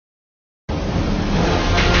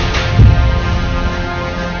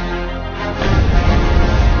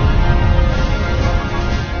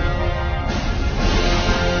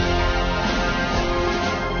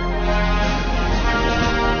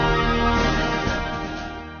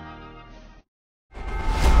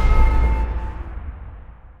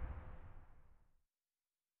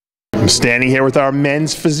Standing here with our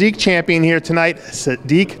men's physique champion here tonight,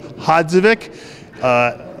 Sadik Hadzovic.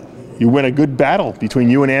 You win a good battle between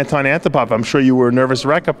you and Anton Antipov. I'm sure you were a nervous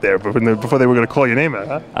wreck up there before they were going to call your name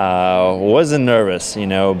out, huh? Wasn't nervous, you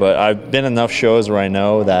know, but I've been enough shows where I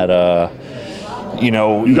know that, you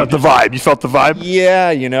know, you got the vibe. You felt the vibe?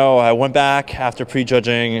 Yeah, you know, I went back after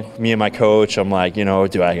prejudging, me and my coach. I'm like, you know,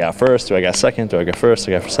 do I got first? Do I got second? Do I got first?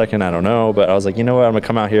 Do I got second? I don't know. But I was like, you know what? I'm going to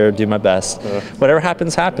come out here, do my best. Whatever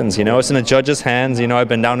happens, happens. You know, it's in the judge's hands. You know, I've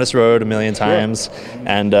been down this road a million times.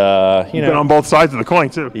 Yeah. And, you know. You've been on both sides of the coin,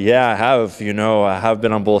 too. Yeah, I have. You know, I have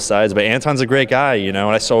been on both sides. But Anton's a great guy, you know.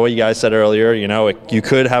 And I saw what you guys said earlier. You know, you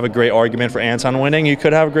could have a great argument for Anton winning. You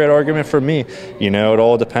could have a great argument for me. You know, it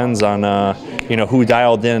all depends on, you know, who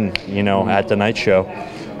dialed in, you know, at the night show.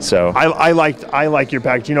 So I like your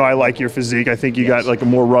package. You know, I like your physique. I think you got like a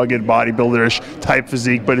more rugged bodybuilder-ish type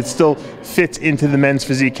physique, but it still fits into the men's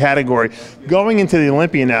physique category. Going into the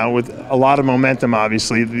Olympia now with a lot of momentum,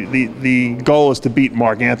 obviously, the goal is to beat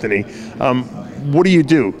Mark Anthony. What do?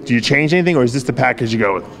 Do you change anything, or is this the package you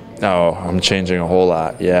go with? Oh, I'm changing a whole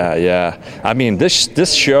lot. Yeah. I mean,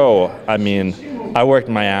 this show, I mean, I worked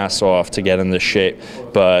my ass off to get in this shape,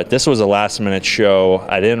 but this was a last-minute show.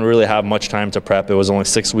 I didn't really have much time to prep. It was only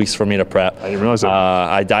 6 weeks for me to prep. I didn't realize that.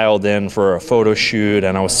 I dialed in for a photo shoot,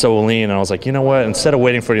 and I was so lean, and I was like, you know what? Instead of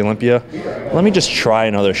waiting for the Olympia, let me just try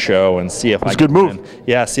another show and see if I can win. Good move.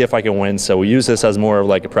 Yeah, see if I can win. So we use this as more of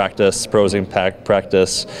like a practice, prosing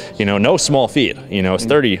practice. You know, no small feat. You know, it's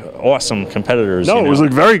 30 awesome competitors. No, you know? It was a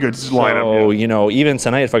very good lineup. So, you know, even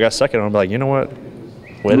tonight, if I got second, I'd be like, you know what?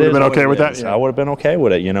 You would have been okay with that? Yeah. I would have been okay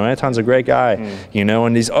with it. You know, Anton's a great guy. You know,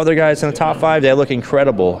 and these other guys in the top 5, they look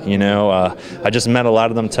incredible. You know, I just met a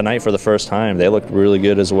lot of them tonight for the first time. They looked really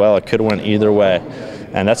good as well. It could have went either way.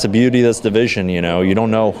 And that's the beauty of this division, you know. You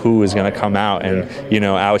don't know who is going to come out and, you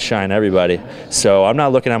know, outshine everybody. So I'm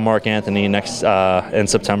not looking at Mark Anthony next in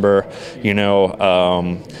September. You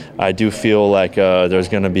know, I do feel like there's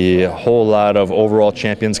going to be a whole lot of overall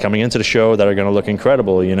champions coming into the show that are going to look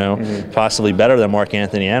incredible, you know, possibly better than Mark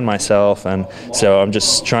Anthony and myself. And so I'm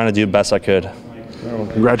just trying to do the best I could. Well,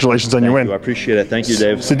 congratulations on your win. I appreciate it. Thank you,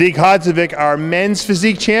 Dave. Sadik Hadzovic, our men's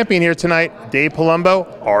physique champion here tonight. Dave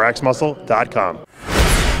Palumbo, rxmuscle.com.